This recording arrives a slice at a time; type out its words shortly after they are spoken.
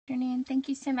afternoon. Thank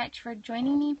you so much for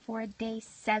joining me for day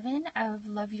 7 of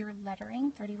Love Your Lettering,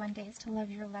 31 Days to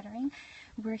Love Your Lettering.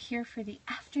 We're here for the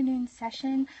afternoon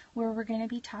session where we're going to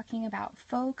be talking about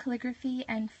faux calligraphy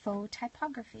and faux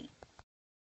typography.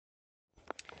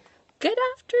 Good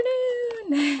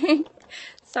afternoon!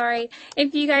 Sorry,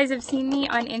 if you guys have seen me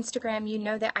on Instagram, you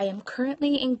know that I am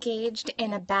currently engaged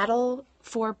in a battle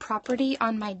for property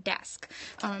on my desk.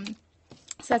 So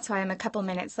that's why I'm a couple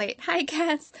minutes late. Hi,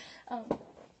 Cass!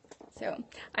 So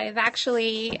I've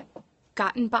actually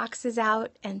gotten boxes out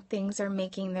and things are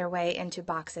making their way into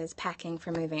boxes, packing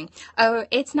for moving. Oh,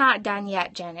 it's not done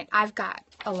yet, Janet. I've got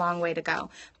a long way to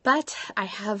go. But I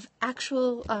have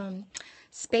actual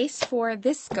space for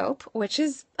this scope, which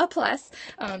is a plus.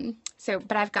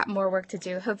 But I've got more work to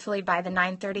do. Hopefully by the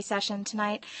 9:30 session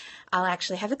tonight, I'll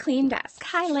actually have a clean desk.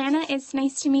 Hi, Lana. It's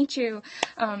nice to meet you.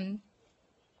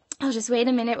 I'll just wait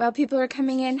a minute while people are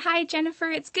coming in. Hi,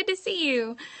 Jennifer. It's good to see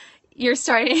you. You're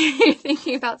starting, you're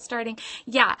thinking about starting.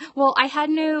 Yeah, well, I had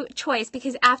no choice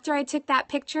because after I took that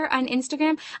picture on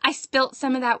Instagram, I spilt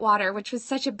some of that water, which was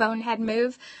such a bonehead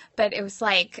move, but it was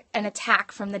like an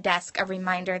attack from the desk, a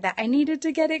reminder that I needed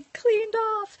to get it cleaned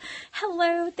off.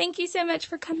 Hello, thank you so much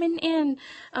for coming in.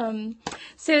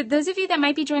 So those of you that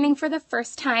might be joining for the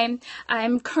first time,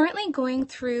 I'm currently going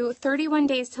through 31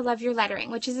 Days to Love Your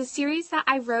Lettering, which is a series that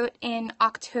I wrote in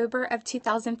October of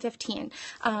 2015.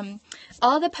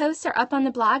 All the posts are up on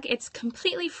the blog. It's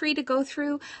completely free to go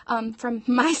through from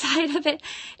my side of it.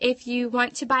 If you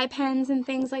want to buy pens and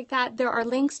things like that, there are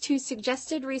links to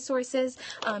suggested resources,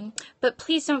 but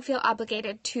please don't feel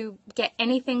obligated to get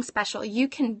anything special. You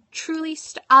can truly,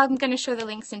 I'm going to show the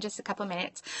links in just a couple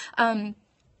minutes.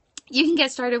 You can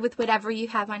get started with whatever you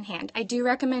have on hand. I do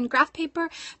recommend graph paper,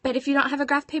 but if you don't have a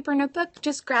graph paper notebook,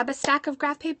 just grab a stack of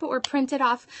graph paper or print it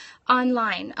off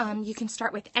online. You can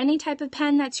start with any type of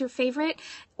pen that's your favorite,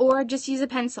 or just use a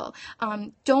pencil.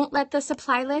 Don't let the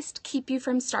supply list keep you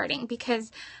from starting,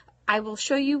 because I will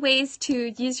show you ways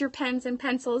to use your pens and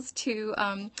pencils to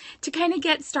kind of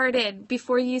get started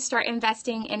before you start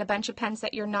investing in a bunch of pens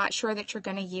that you're not sure that you're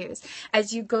going to use.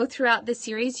 As you go throughout the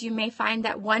series, you may find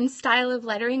that one style of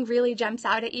lettering really jumps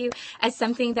out at you as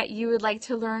something that you would like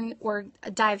to learn or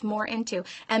dive more into.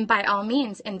 And by all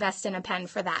means, invest in a pen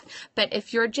for that. But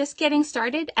if you're just getting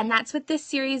started, and that's what this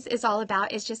series is all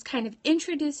about, is just kind of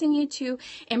introducing you to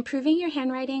improving your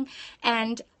handwriting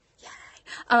and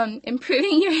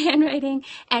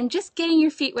just getting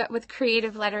your feet wet with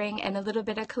creative lettering and a little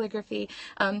bit of calligraphy.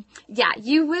 Yeah,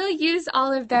 you will use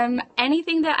all of them.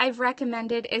 Anything that I've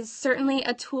recommended is certainly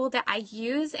a tool that I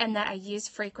use and that I use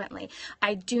frequently.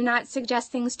 I do not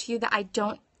suggest things to you that I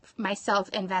don't myself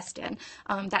invest in.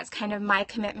 That's kind of my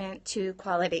commitment to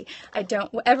quality. I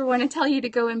don't ever want to tell you to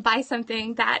go and buy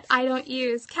something that I don't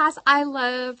use. Cass, I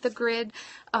love the grid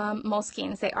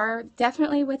Moleskines. They are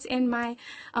definitely what's in my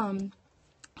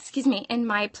in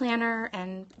my planner,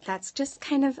 and that's just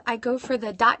kind of, I go for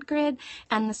the dot grid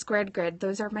and the squared grid.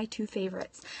 Those are my two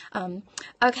favorites.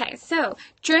 Okay, so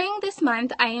during this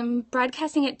month, I am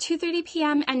broadcasting at 2:30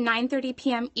 p.m. and 9:30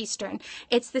 p.m. Eastern.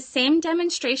 It's the same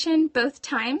demonstration both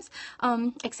times,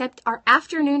 except our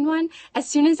afternoon one, as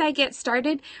soon as I get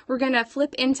started, we're going to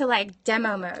flip into like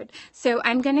demo mode. So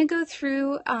I'm going to go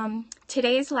through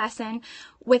today's lesson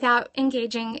without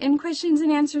engaging in questions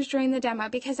and answers during the demo,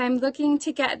 because I'm looking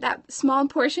to get that small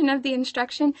portion of the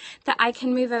instruction that I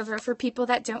can move over for people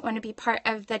that don't want to be part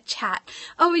of the chat.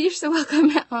 Oh, you're so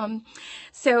welcome.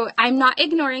 So I'm not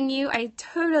ignoring you. I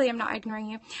totally am not ignoring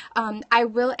you. I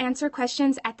will answer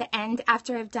questions at the end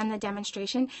after I've done the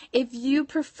demonstration. If you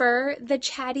prefer the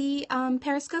chatty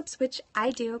periscopes, which I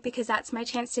do, because that's my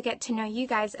chance to get to know you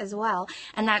guys as well,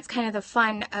 and that's kind of the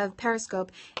fun of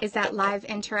Periscope, is that live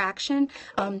interaction.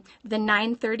 The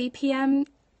 9:30 p.m.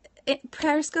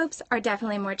 Periscopes are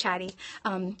definitely more chatty.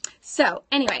 So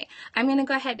anyway, I'm going to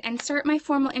go ahead and start my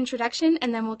formal introduction,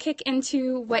 and then we'll kick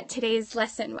into what today's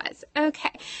lesson was.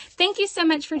 Okay, thank you so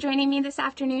much for joining me this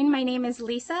afternoon. My name is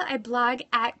Lisa. I blog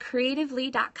at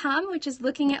CreativLEI.com, which is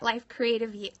looking at life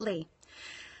creatively.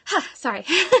 Sorry.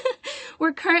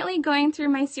 We're currently going through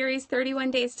my series 31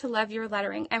 Days to Love Your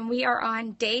Lettering, and we are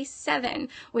on day 7,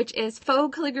 which is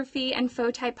faux calligraphy and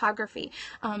faux typography.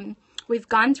 We've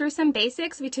gone through some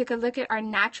basics. We took a look at our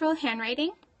natural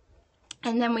handwriting,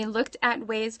 and then we looked at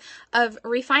ways of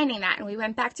refining that, and we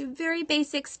went back to very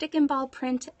basic stick and ball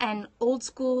print and old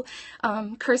school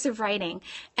cursive writing.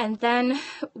 And then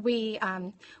we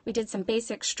did some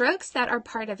basic strokes that are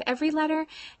part of every letter,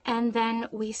 and then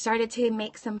we started to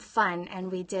make some fun,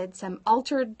 and we did some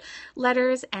altered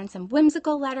letters and some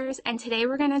whimsical letters. And today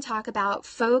we're going to talk about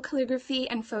faux calligraphy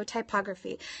and faux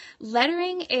typography.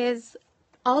 Lettering is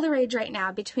all the rage right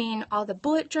now between all the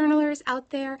bullet journalers out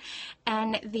there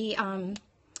and the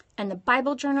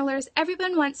Bible journalers.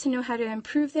 Everyone wants to know how to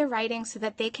improve their writing so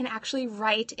that they can actually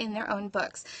write in their own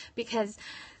books, because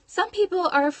some people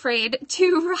are afraid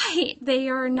to write. They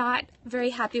are not very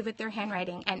happy with their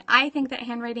handwriting, and I think that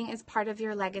handwriting is part of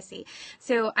your legacy.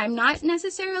 So I'm not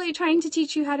necessarily trying to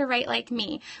teach you how to write like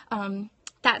me.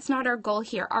 That's not our goal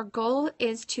here. Our goal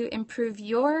is to improve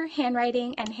your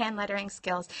handwriting and hand lettering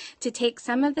skills, to take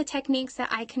some of the techniques that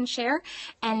I can share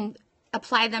and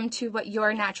apply them to what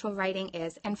your natural writing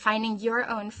is, and finding your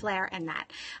own flair in that.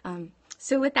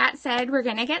 So with that said, we're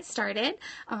going to get started.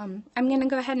 I'm going to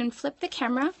go ahead and flip the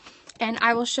camera, and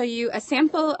I will show you a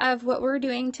sample of what we're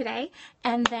doing today,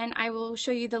 and then I will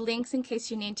show you the links in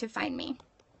case you need to find me.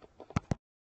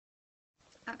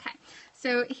 Okay,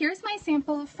 so here's my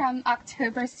sample from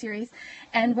October series,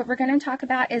 and what we're going to talk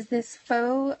about is this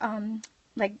faux,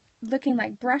 looking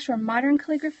like brush or modern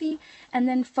calligraphy, and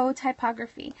then faux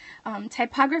typography.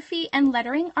 Typography and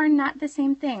lettering are not the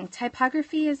same thing.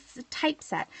 Typography is a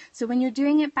typeset, so when you're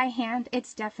doing it by hand,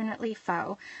 it's definitely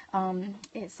faux.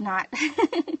 It's not,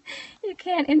 you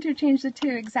can't interchange the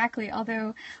two exactly,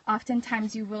 although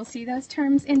oftentimes you will see those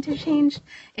terms interchanged.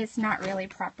 It's not really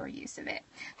proper use of it.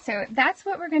 So that's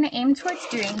what we're going to aim towards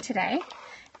doing today.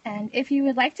 And if you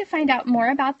would like to find out more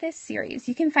about this series,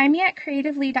 you can find me at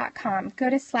CreativLEI.com. Go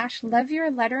to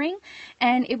 /loveyourlettering,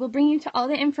 and it will bring you to all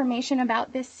the information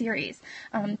about this series.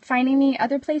 Finding me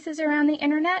other places around the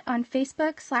internet on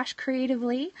Facebook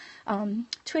 /CreativLEI,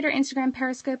 Twitter, Instagram,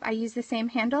 Periscope. I use the same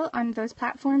handle on those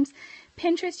platforms.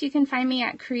 Pinterest, you can find me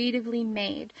at CreativLEI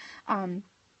Made.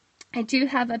 I do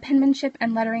have a penmanship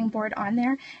and lettering board on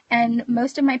there, and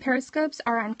most of my periscopes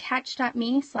are on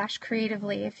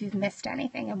catch.me/CreativLEI if you've missed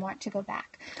anything and want to go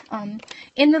back.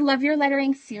 In the Love Your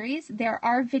Lettering series, there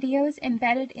are videos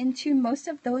embedded into most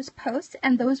of those posts,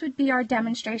 and those would be our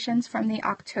demonstrations from the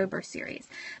October series.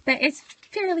 But it's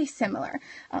fairly similar,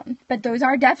 but those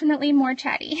are definitely more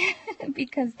chatty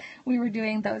because we were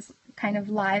doing those kind of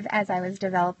live as I was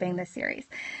developing the series.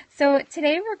 So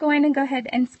today we're going to go ahead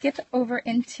and skip over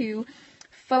into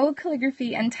faux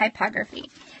calligraphy and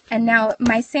typography. And now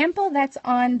my sample that's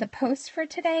on the post for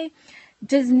today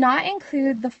does not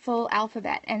include the full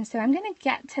alphabet, and so I'm going to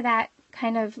get to that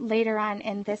kind of later on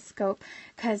in this scope,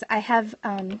 because I have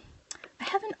an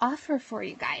offer for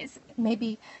you guys.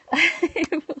 Maybe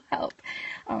it will help.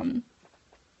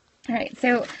 All right,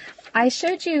 so I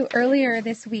showed you earlier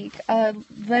this week a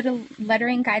little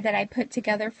lettering guide that I put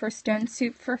together for Stone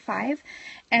Soup for 5,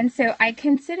 and so I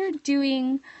considered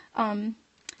doing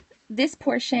this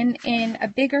portion in a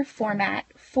bigger format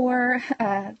for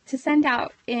to send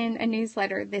out in a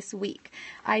newsletter this week.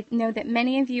 I know that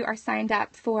many of you are signed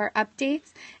up for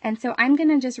updates, and so I'm going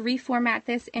to just reformat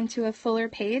this into a fuller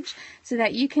page so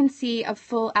that you can see a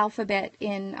full alphabet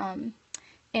in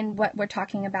what we're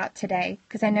talking about today,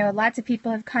 because I know lots of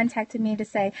people have contacted me to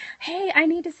say, hey, I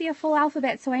need to see a full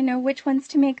alphabet so I know which ones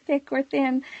to make thick or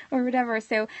thin or whatever.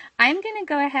 So I'm going to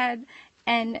go ahead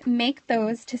and make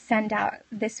those to send out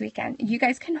this weekend. You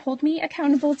guys can hold me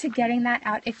accountable to getting that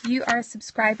out. If you are a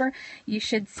subscriber, you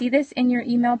should see this in your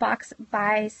email box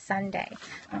by Sunday.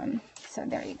 So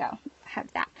there you go.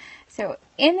 Have that. So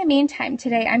in the meantime,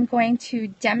 today I'm going to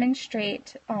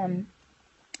demonstrate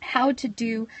how to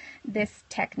do this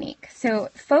technique. So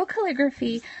faux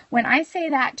calligraphy, when I say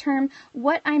that term,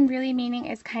 what I'm really meaning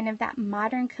is kind of that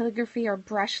modern calligraphy or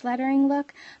brush lettering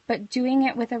look, but doing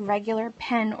it with a regular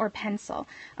pen or pencil.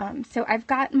 So I've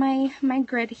got my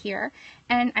grid here,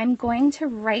 and I'm going to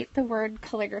write the word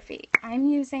calligraphy. I'm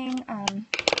using,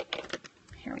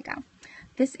 here we go.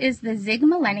 This is the Zig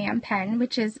Millennium pen,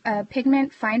 which is a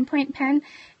pigment fine point pen,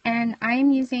 and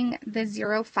I'm using the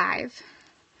 05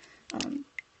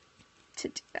 to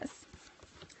do this.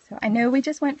 So I know we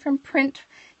just went from print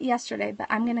yesterday, but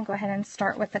I'm going to go ahead and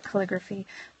start with the calligraphy,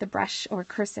 the brush or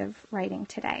cursive writing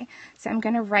today. So I'm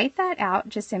going to write that out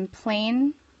just in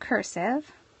plain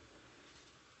cursive.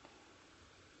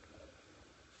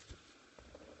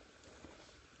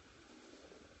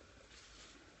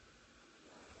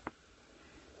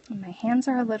 And my hands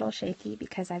are a little shaky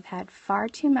because I've had far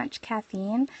too much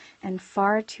caffeine and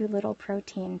far too little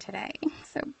protein today.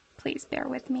 So please bear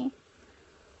with me.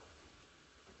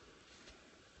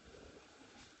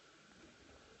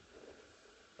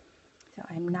 So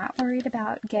I'm not worried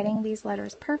about getting these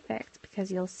letters perfect,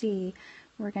 because you'll see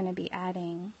we're going to be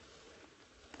adding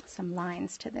some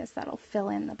lines to this that'll fill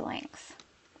in the blanks.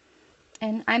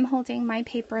 And I'm holding my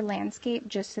paper landscape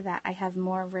just so that I have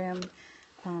more room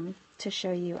to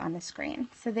show you on the screen.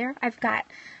 So there I've got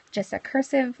just a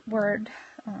cursive word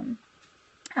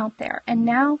out there. And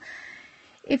now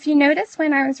If you notice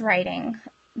when I was writing,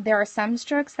 there are some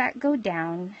strokes that go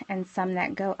down and some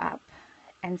that go up.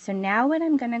 And so now what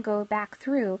I'm going to go back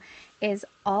through is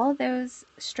all those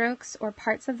strokes or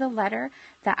parts of the letter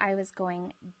that I was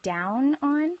going down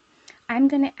on. I'm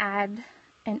going to add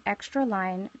an extra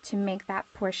line to make that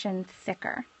portion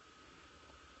thicker.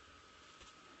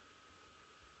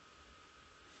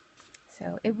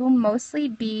 So it will mostly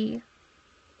be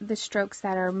the strokes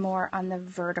that are more on the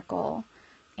vertical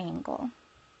angle.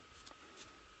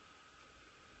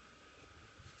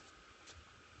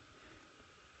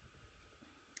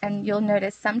 And you'll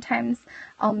notice sometimes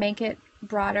I'll make it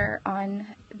broader on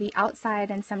the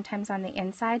outside and sometimes on the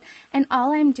inside. And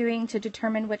all I'm doing to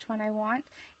determine which one I want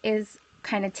is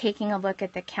kind of taking a look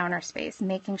at the counter space,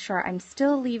 making sure I'm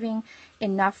still leaving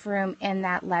enough room in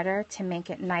that letter to make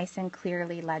it nice and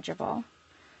clearly legible.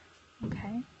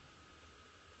 Okay.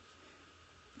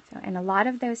 So, and a lot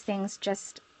of those things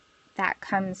just, that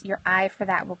comes, your eye for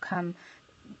that will come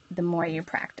the more you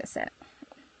practice it.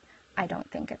 I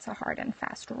don't think it's a hard and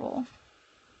fast rule.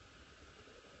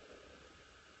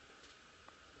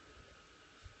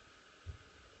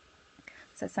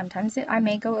 So sometimes I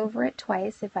may go over it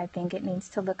twice if I think it needs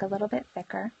to look a little bit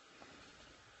thicker.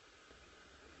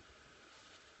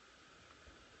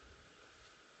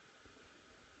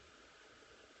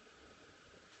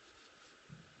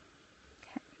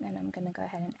 Okay, then I'm going to go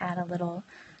ahead and add a little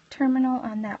terminal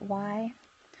on that Y.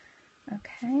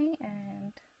 Okay,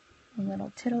 and a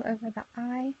little tittle over the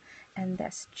I, and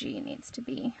this G needs to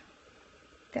be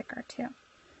thicker too.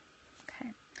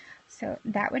 Okay, so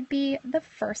that would be the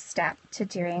first step to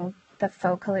doing the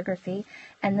faux calligraphy,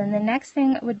 and then the next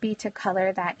thing would be to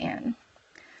color that in.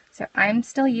 So I'm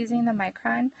still using the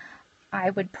micron. I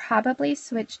would probably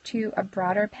switch to a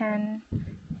broader pen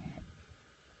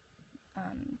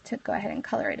to go ahead and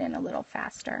color it in a little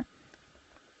faster.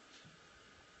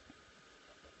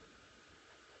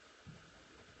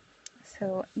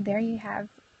 So there you have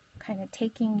kind of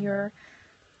taking your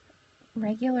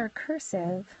regular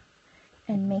cursive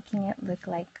and making it look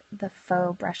like the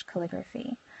faux brush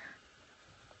calligraphy.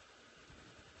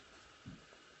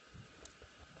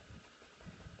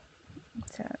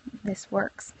 So this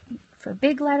works for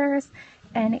big letters,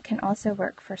 and it can also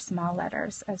work for small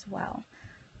letters as well.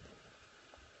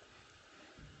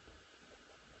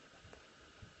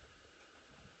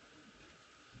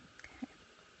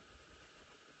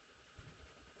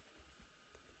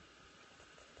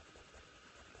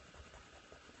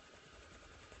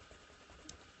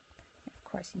 Of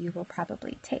course, you will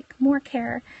probably take more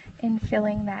care in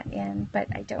filling that in,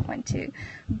 but I don't want to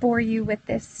bore you with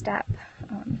this step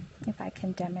if I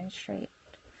can demonstrate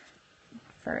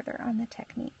further on the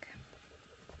technique.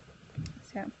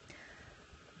 So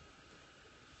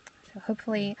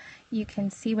hopefully you can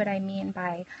see what I mean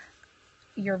by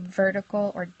your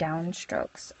vertical or down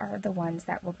strokes are the ones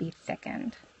that will be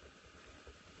thickened.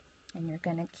 And you're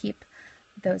going to keep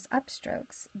those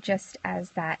upstrokes just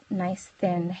as that nice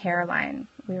thin hairline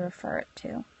we refer it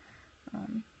to.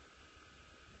 There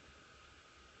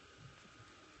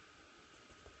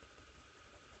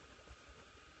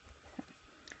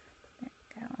we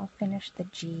go. I'll finish the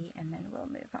G and then we'll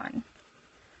move on.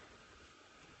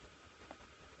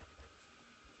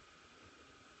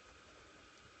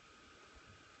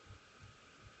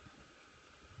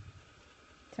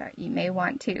 So you may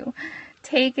want to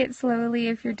take it slowly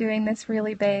if you're doing this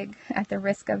really big at the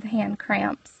risk of hand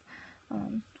cramps,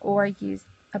 or use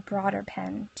a broader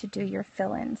pen to do your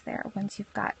fill-ins there. Once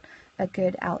you've got a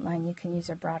good outline, you can use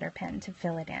a broader pen to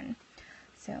fill it in.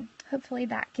 So hopefully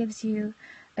that gives you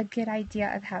a good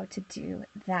idea of how to do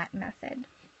that method.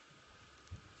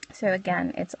 So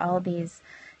again, it's all these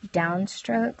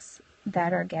downstrokes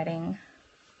that are getting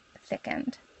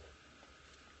thickened.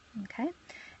 Okay,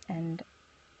 and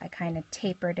I kind of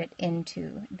tapered it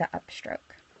into the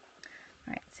upstroke.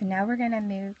 All right, so now we're going to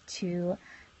move to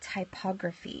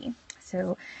typography.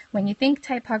 So when you think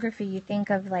typography, you think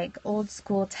of like old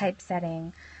school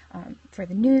typesetting for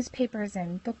the newspapers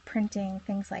and book printing,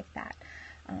 things like that.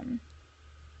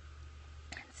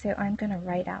 So I'm going to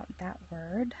write out that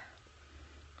word.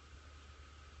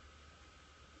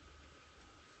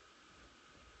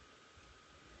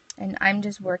 And I'm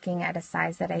just working at a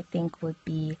size that I think would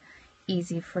be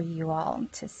easy for you all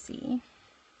to see.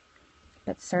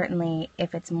 But certainly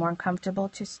if it's more comfortable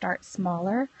to start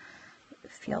smaller,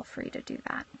 feel free to do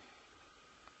that.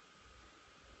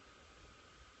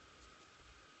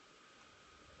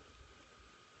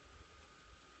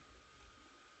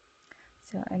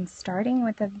 So I'm starting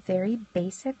with a very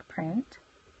basic print.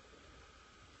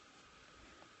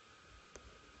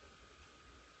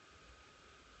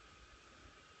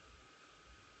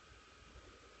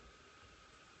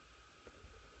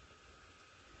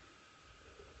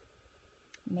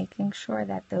 making sure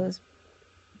that those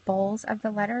bowls of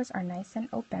the letters are nice and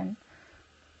open.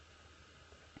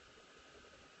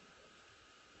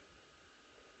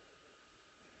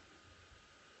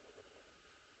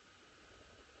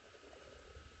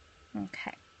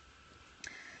 Okay,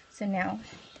 so now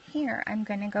here I'm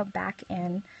going to go back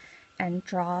in and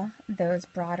draw those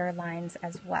broader lines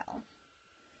as well.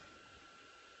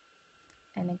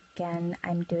 And again,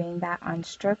 I'm doing that on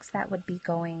strokes that would be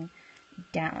going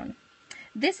down.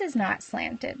 This is not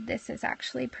slanted. This is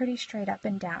actually pretty straight up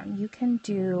and down. You can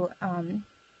do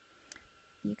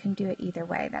it either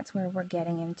way. That's where we're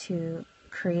getting into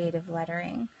creative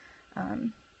lettering.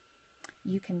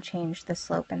 You can change the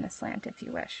slope and the slant if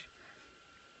you wish.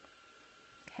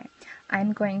 Okay,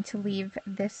 I'm going to leave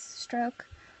this stroke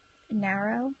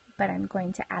narrow, but I'm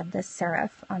going to add the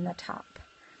serif on the top,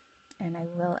 and I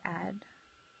will add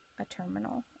a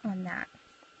terminal on that.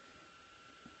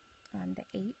 On the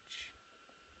H,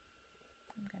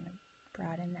 I'm going to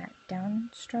broaden that down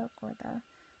stroke or the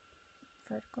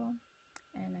vertical,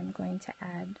 and I'm going to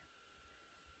add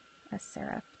a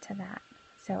serif to that.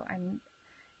 So I'm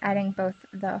adding both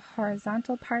the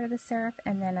horizontal part of the serif,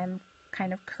 and then I'm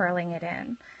kind of curling it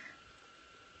in.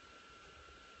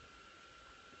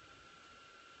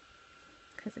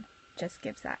 Because it just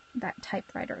gives that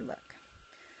typewriter look.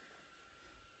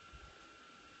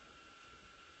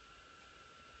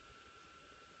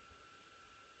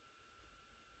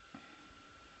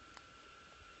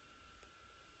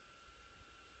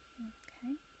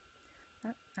 Okay,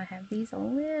 oh, I have these a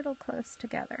little close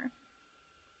together.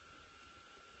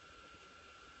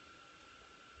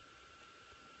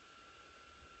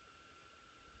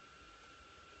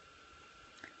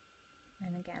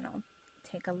 And again, I'll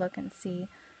take a look and see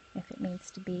if it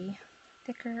needs to be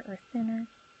thicker or thinner.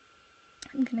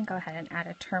 I'm going to go ahead and add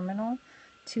a terminal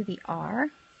to the R,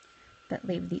 but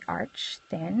leave the arch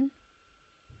thin.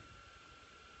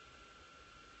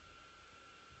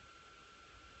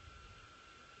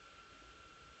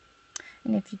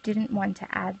 And if you didn't want to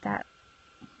add that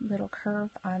little curve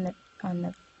on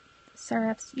the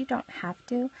serifs, you don't have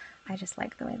to. I just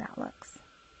like the way that looks.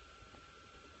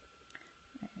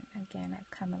 And again, I've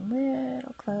come a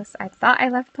little close. I thought I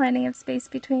left plenty of space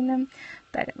between them,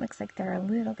 but it looks like they're a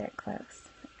little bit close.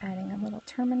 Adding a little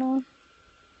terminal.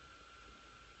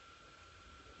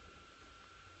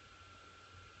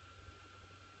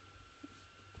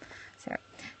 So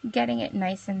getting it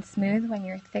nice and smooth when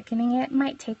you're thickening it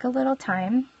might take a little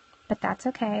time, but that's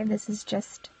okay. This is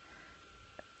just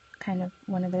kind of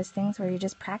one of those things where you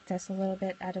just practice a little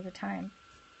bit at a time.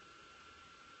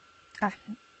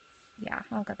 Yeah,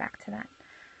 I'll go back to that.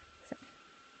 So.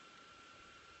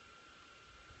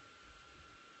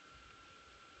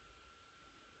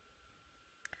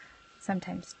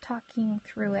 Sometimes talking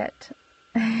through it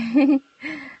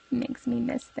makes me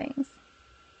miss things.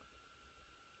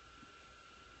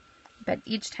 But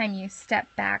each time you step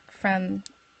back from,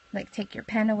 like, take your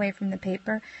pen away from the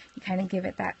paper, you kind of give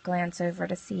it that glance over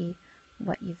to see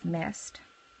what you've missed.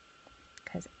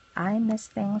 Because I miss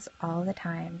things all the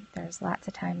time. There's lots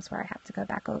of times where I have to go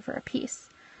back over a piece.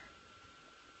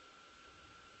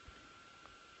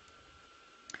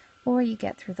 Or you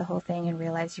get through the whole thing and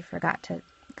realize you forgot to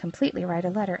completely write a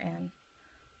letter in.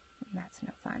 And that's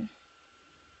no fun.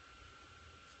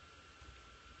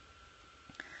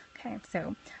 Okay,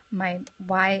 so my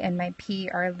Y and my P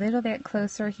are a little bit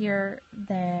closer here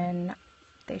than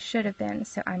they should have been,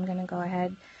 so I'm going to go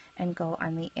ahead and go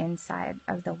on the inside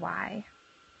of the Y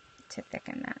to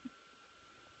thicken that.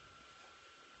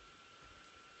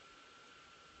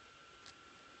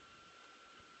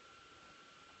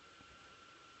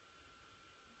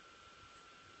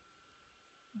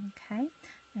 Okay,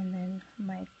 and then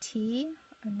my T,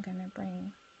 I'm going to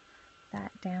bring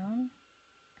that down,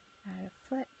 add a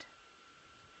foot,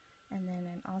 and then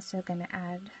I'm also going to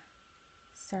add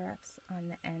serifs on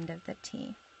the end of the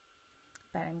T.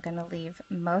 But I'm going to leave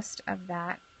most of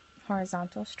that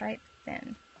horizontal stripe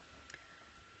thin.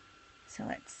 So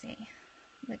let's see,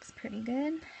 looks pretty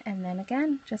good. And then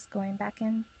again, just going back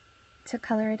in to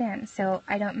color it in. So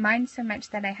I don't mind so much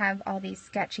that I have all these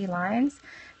sketchy lines,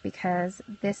 because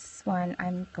this one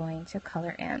I'm going to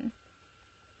color in.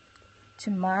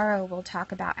 Tomorrow we'll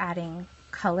talk about adding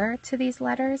color to these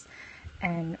letters,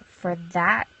 and for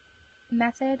that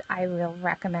method I will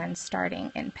recommend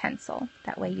starting in pencil.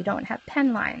 That way you don't have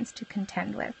pen lines to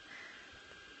contend with.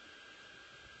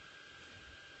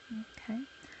 Okay,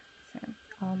 so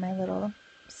all my little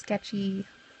sketchy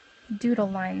doodle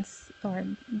lines or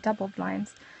doubled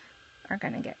lines are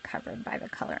going to get covered by the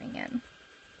coloring in.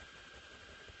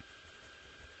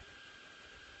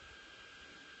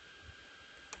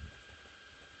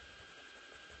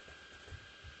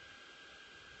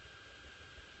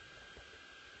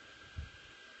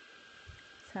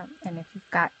 So, and if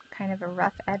you've got kind of a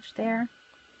rough edge there,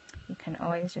 you can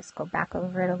always just go back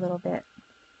over it a little bit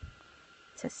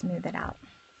to smooth it out.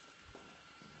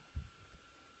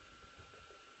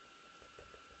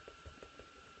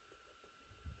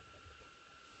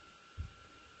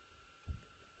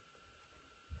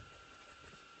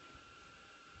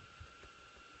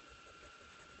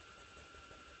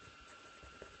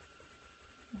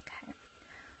 Okay,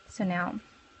 so now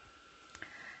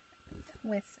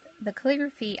with the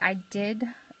calligraphy, I did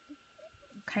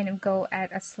kind of go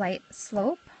at a slight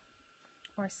slope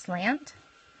or slant.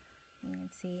 You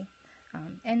can see,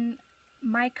 and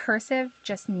my cursive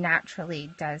just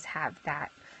naturally does have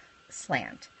that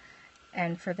slant.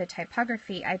 And for the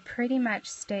typography, I pretty much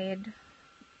stayed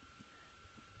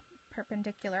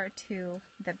perpendicular to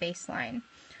the baseline.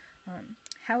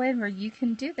 However, you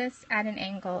can do this at an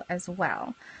angle as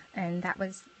well, and that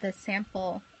was the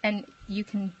sample. And you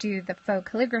can do the faux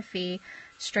calligraphy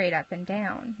straight up and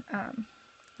down.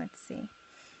 Let's see.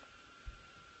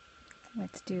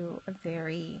 Let's do a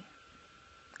very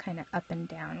kind of up and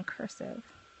down cursive.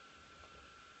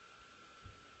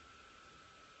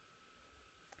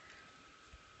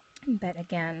 But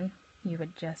again, you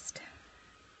would just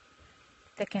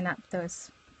thicken up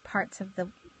those parts of the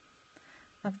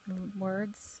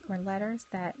words or letters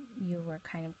that you were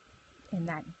kind of in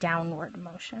that downward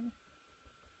motion.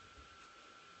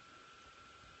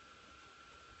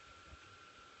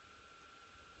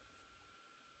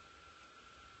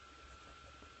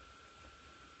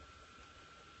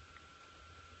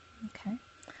 Okay,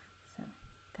 so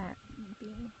that would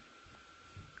be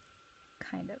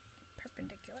kind of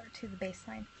perpendicular to the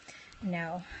baseline.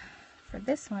 Now, for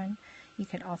this one, you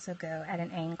could also go at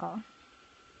an angle.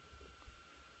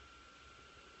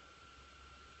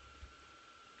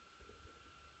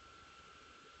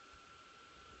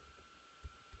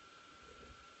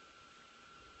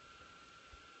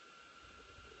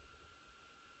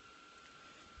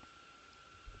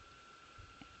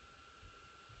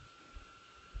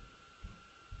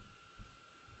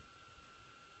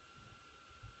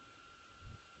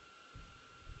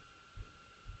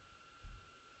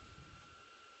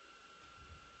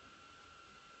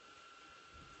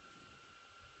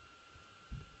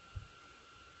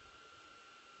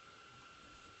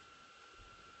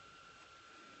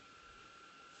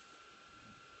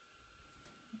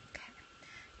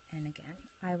 And again,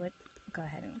 I would go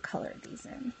ahead and color these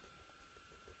in.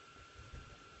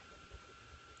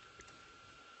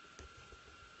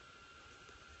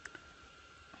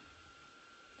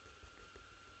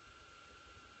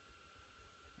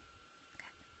 Okay,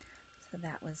 so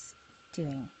that was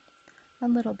doing a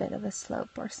little bit of a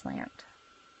slope or slant.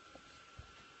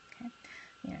 Okay,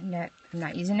 no, I'm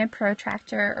not using a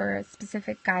protractor or a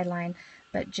specific guideline,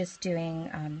 but just doing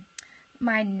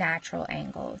my natural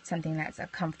angle, something that's a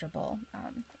comfortable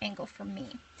angle for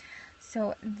me.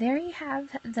 So there you have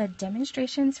the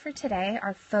demonstrations for today,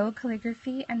 our faux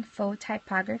calligraphy and faux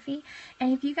typography.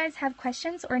 And if you guys have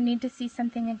questions or need to see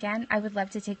something again, I would love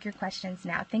to take your questions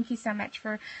now. Thank you so much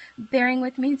for bearing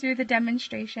with me through the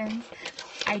demonstrations.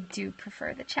 I do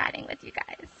prefer the chatting with you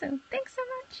guys, so thanks so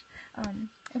much.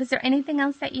 Was there anything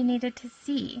else that you needed to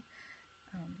see?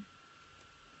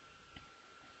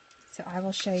 So I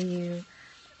will show you,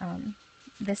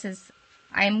 this is,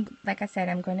 like I said,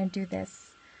 I'm going to do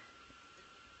this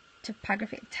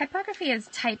typography. Typography is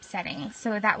typesetting,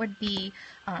 so that would be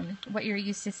what you're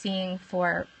used to seeing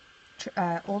for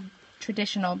old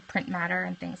traditional print matter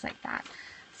and things like that.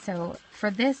 So for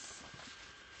this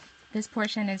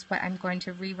portion is what I'm going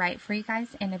to rewrite for you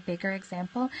guys in a bigger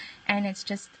example, and it's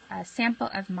just a sample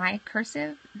of my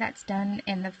cursive that's done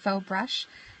in the faux brush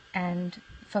and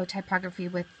faux typography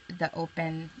with the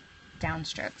open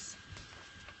downstrokes.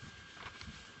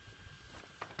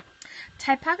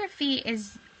 Typography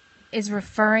is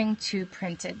referring to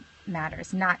printed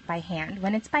matters, not by hand.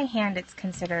 When it's by hand, it's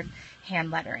considered hand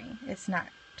lettering. It's not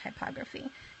typography.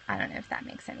 I don't know if that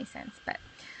makes any sense, but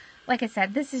like I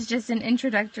said, this is just an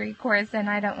introductory course, and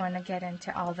I don't want to get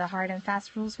into all the hard and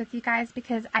fast rules with you guys,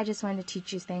 because I just want to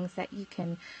teach you things that you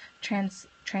can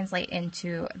translate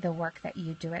into the work that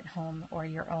you do at home or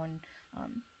your own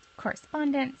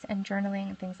correspondence and journaling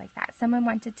and things like that. Someone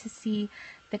wanted to see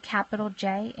the capital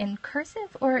J in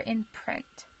cursive or in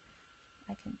print.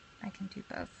 I can do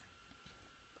both.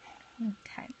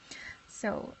 Okay,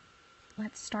 so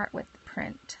let's start with the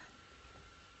print.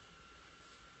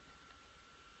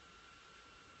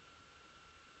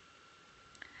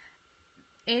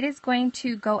 It is going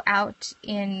to go out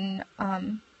in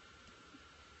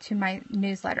to my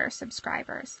newsletter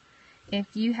subscribers.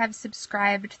 if you have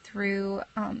subscribed through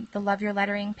the Love Your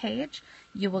Lettering page,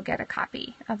 you will get a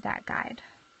copy of that guide.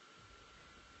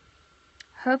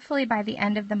 Hopefully by the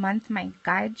end of the month my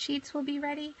guide sheets will be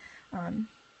ready,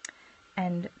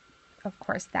 and of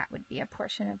course that would be a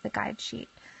portion of the guide sheet.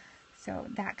 So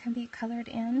that can be colored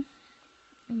in.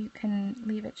 You can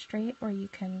leave it straight or you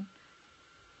can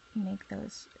make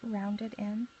those rounded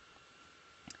in.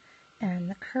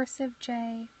 And the cursive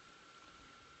J,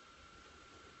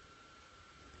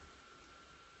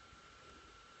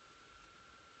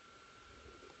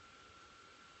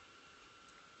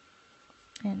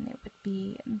 and it would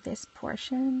be this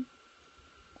portion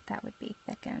that would be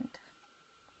thickened.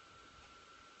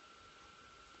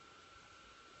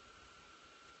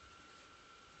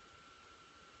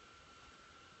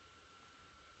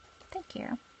 Thank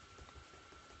you.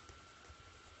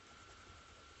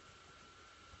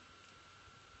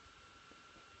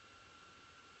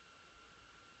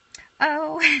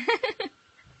 Oh,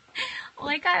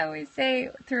 like I always say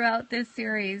throughout this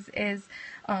series is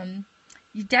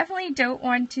you definitely don't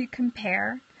want to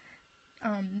compare,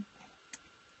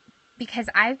 because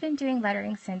I've been doing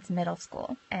lettering since middle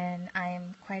school, and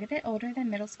I'm quite a bit older than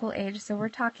middle school age, so we're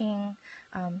talking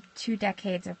 2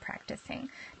 decades of practicing,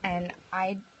 and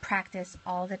I practice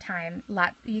all the time.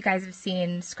 You guys have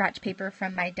seen scratch paper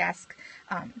from my desk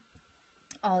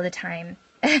all the time.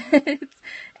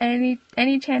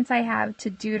 Any chance I have to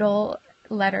doodle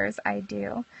letters, I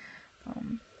do.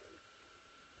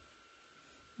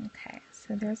 Okay,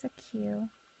 so there's a Q.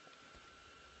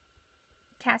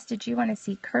 Cass, did you want to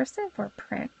see cursive or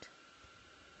print?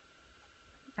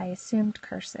 I assumed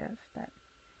cursive, but...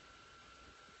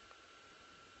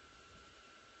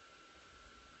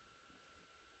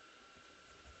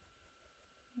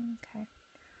 Okay,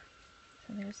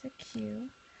 so there's a Q.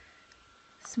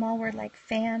 Small word like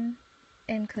fan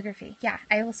in calligraphy. Yeah,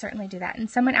 I will certainly do that. And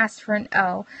someone asked for an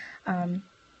O.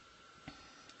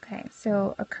 Okay,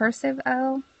 so a cursive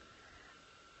O,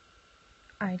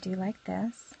 I do like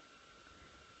this.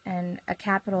 And a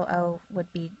capital O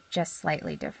would be just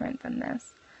slightly different than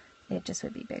this. It just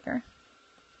would be bigger.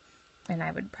 And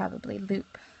I would probably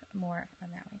loop more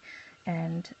on that way.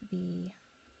 And the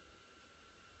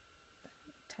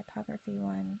typography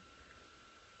one,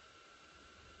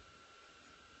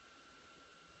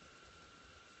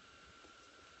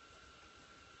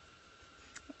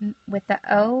 with the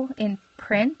O in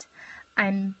print,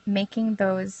 I'm making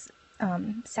those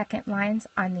second lines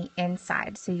on the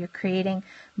inside. So you're creating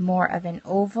more of an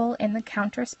oval in the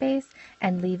counter space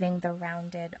and leaving the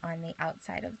rounded on the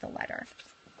outside of the letter.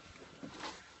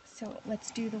 So let's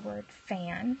do the word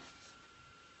fan.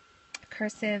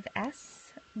 Cursive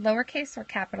S, lowercase or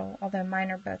capital, although mine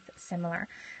are both similar.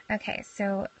 Okay,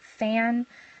 so fan,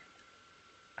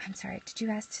 I'm sorry, did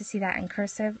you ask to see that in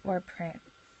cursive or print?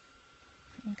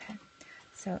 Okay,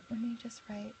 so let me just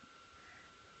write,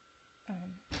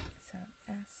 so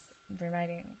S,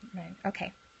 reminding,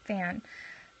 okay, fan.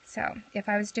 So if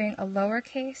I was doing a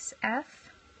lowercase f,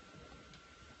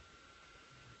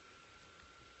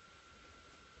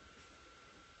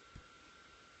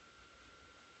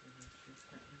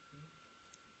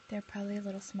 they're probably a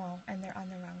little small and they're on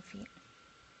the wrong feet.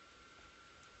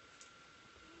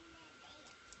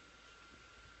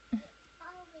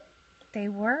 They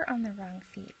were on the wrong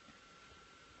feet.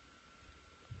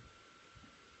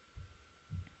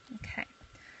 Okay,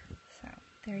 so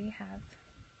there you have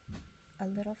a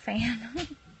little fan.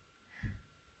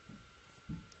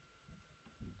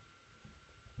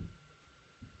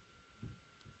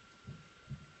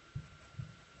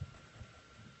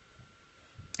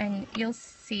 And you'll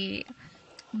see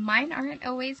mine aren't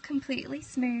always completely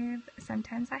smooth.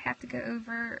 Sometimes I have to go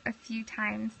over a few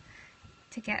times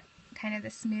to get kind of the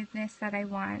smoothness that I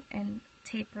want and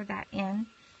taper that in.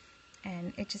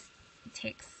 And it just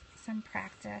takes some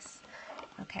practice.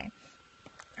 Okay.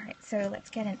 All right, so let's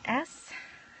get an S.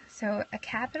 So a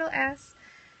capital S.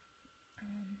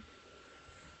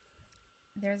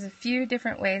 There's a few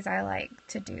different ways I like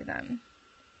to do them.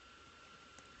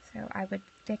 So I would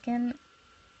thicken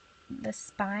the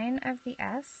spine of the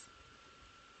S.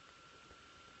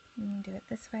 You can do it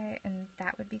this way, and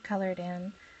that would be colored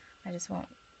in. I just won't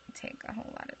take a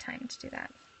whole lot of time to do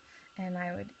that. And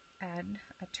I would add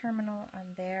a terminal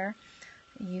on there.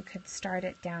 You could start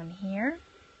it down here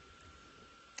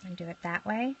and do it that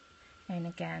way. And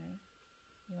again,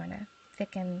 you want to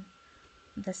thicken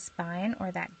the spine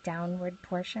or that downward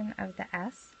portion of the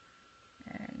S.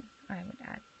 And I would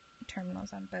add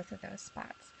terminals on both of those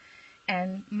spots.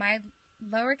 And my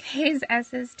lowercase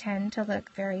s's tend to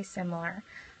look very similar.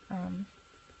 So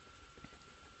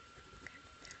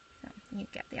you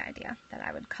get the idea that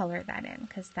I would color that in,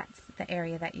 because that's the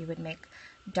area that you would make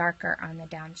darker on the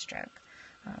downstroke.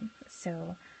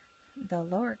 So the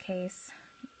lowercase,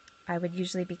 I would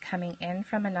usually be coming in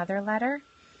from another letter,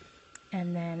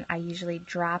 and then I usually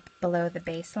drop below the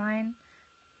baseline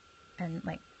and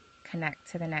like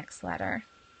connect to the next letter.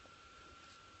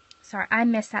 Sorry, I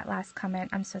missed that last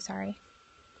comment. I'm so sorry.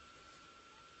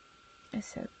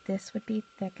 So this would be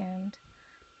thickened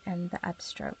and the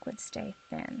upstroke would stay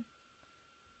thin.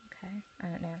 Okay, I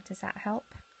don't know, does that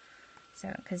help?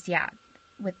 So, because yeah,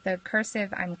 with the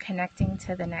cursive, I'm connecting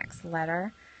to the next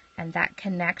letter, and that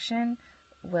connection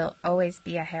will always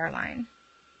be a hairline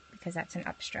because that's an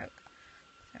upstroke.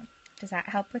 So, does that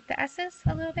help with the S's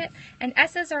a little bit? And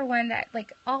S's are one that,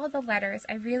 like all the letters,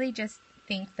 I really just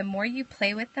think the more you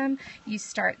play with them, you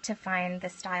start to find the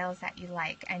styles that you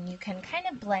like, and you can kind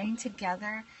of blend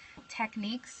together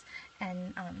techniques,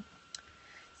 and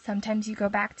sometimes you go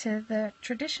back to the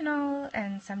traditional,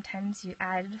 and sometimes you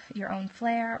add your own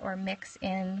flair or mix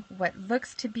in what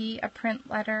looks to be a print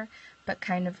letter, but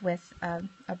kind of with a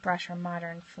brush or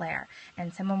modern flair.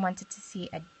 And someone wanted to see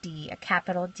a D, a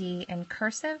capital D in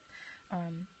cursive.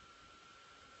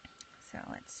 So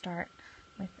let's start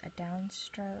with a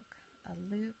downstroke, a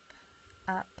loop,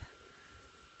 up,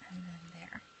 and then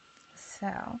there.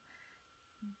 So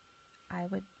I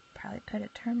would probably put a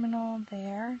terminal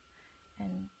there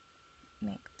and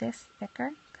make this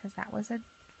thicker, because that was a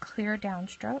clear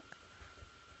downstroke.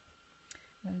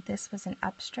 And this was an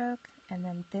upstroke, and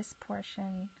then this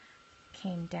portion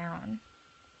came down.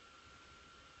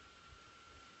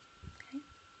 Okay,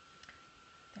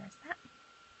 there's that.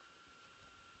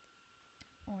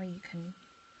 Or you can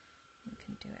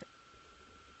do it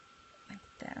like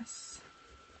this,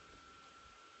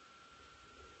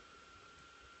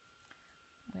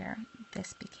 where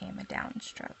this became a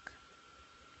downstroke.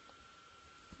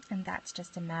 And that's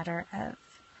just a matter of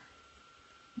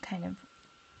kind of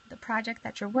the project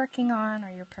that you're working on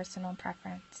or your personal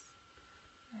preference.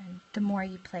 And the more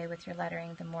you play with your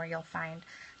lettering, the more you'll find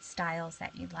styles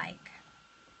that you like.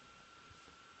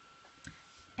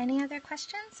 Any other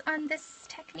questions on this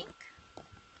technique?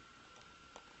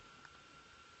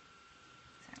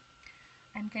 So,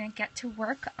 I'm going to get to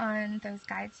work on those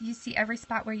guides. You see every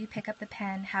spot where you pick up the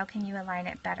pen, how can you align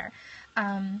it better?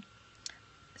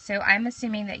 So I'm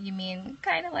assuming that you mean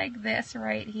kind of like this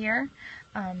right here.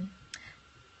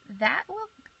 That will,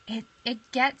 it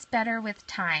gets better with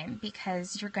time,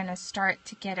 because you're going to start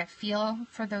to get a feel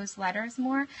for those letters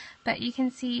more. But you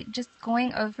can see, just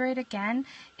going over it again,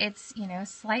 it's, you know,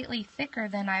 slightly thicker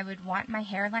than I would want my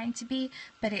hairline to be,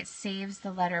 but it saves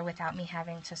the letter without me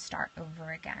having to start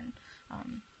over again.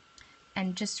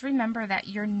 And just remember that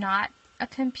you're not a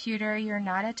computer, you're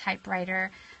not a typewriter.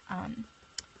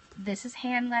 This is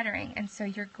hand lettering, and so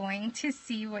you're going to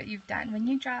see what you've done. When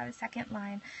you draw a second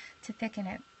line to thicken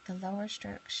it, the lower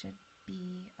stroke should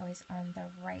be always on the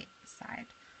right side.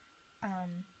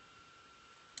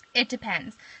 It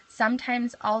depends.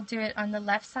 Sometimes I'll do it on the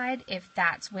left side if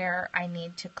that's where I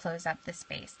need to close up the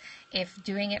space. If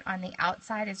doing it on the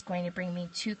outside is going to bring me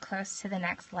too close to the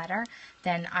next letter,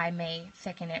 then I may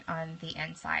thicken it on the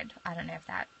inside. I don't know if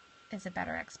that is a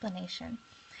better explanation.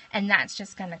 And that's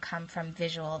just going to come from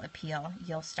visual appeal.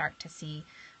 You'll start to see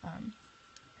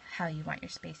how you want your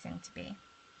spacing to be.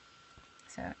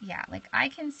 So yeah, like I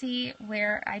can see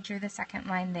where I drew the second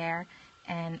line there,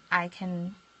 and I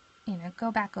can, you know,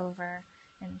 go back over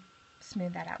and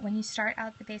smooth that out. When you start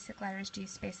out the basic letters, do you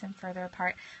space them further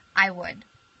apart? I would.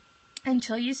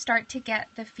 Until you start to get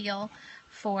the feel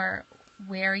for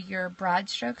where your broad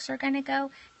strokes are going to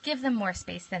go, give them more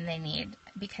space than they need,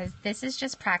 because this is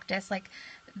just practice. Like,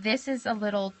 this is a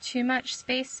little too much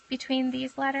space between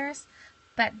these letters,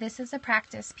 but this is a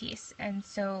practice piece, and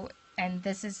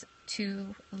this is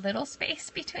too little space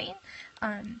between.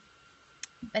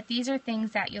 But these are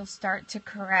things that you'll start to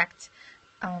correct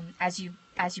as you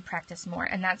practice more,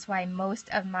 and that's why most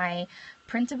of my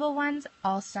printable ones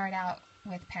all start out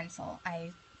with pencil.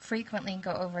 I frequently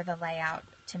go over the layout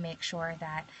to make sure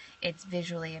that it's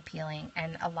visually appealing,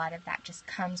 and a lot of that just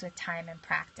comes with time and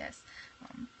practice.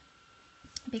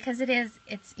 Because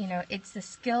it's the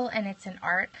skill, and it's an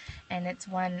art, and it's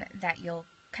one that you'll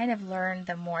kind of learn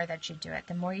the more that you do it.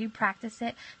 The more you practice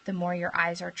it, the more your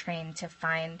eyes are trained to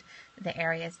find the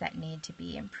areas that need to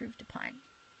be improved upon.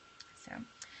 So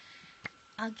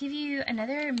I'll give you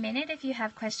another minute if you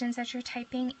have questions that you're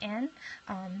typing in.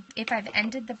 If I've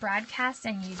ended the broadcast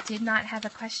and you did not have a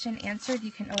question answered,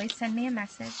 you can always send me a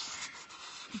message.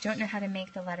 You don't know how to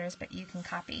make the letters, but you can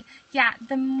copy. Yeah,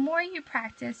 the more you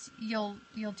practice, you'll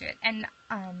do it. And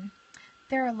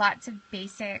there are lots of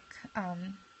basic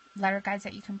letter guides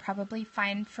that you can probably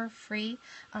find for free.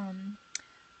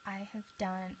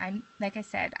 Like I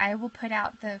said, I will put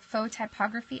out the Faux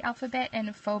typography alphabet and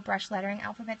a Faux brush lettering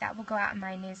alphabet. That will go out in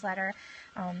my newsletter.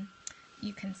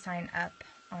 You can sign up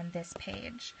on this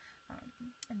page,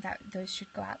 and those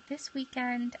should go out this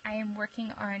weekend. I am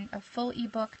working on a full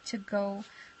ebook to go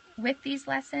with these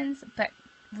lessons, but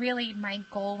really my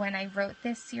goal when I wrote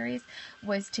this series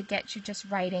was to get you just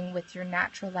writing with your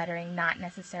natural lettering, not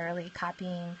necessarily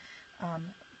copying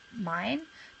mine,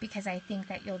 because I think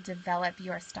that you'll develop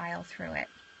your style through it.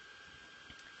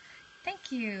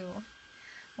 Thank you.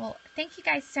 Well, thank you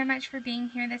guys so much for being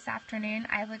here this afternoon.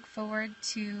 I look forward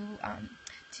to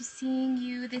seeing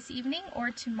you this evening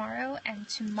or tomorrow. And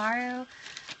tomorrow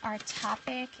our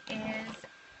topic is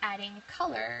adding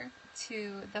color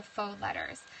to the faux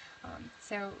letters.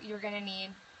 So you're going to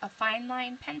need a fine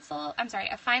line pen,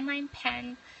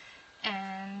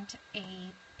 and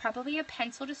probably a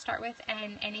pencil to start with,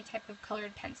 and any type of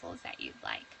colored pencils that you'd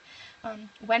like.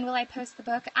 When will I post the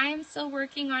book? I am still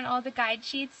working on all the guide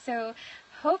sheets, so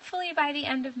hopefully by the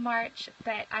end of March,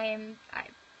 but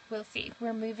we'll see.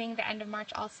 We're moving the end of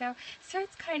March also, so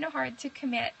it's kind of hard to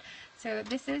commit. So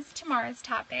this is tomorrow's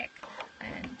topic,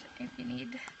 and if you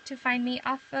need to find me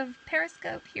off of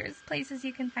Periscope, here's places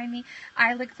you can find me.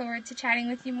 I look forward to chatting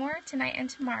with you more tonight and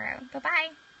tomorrow.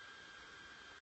 Bye-bye!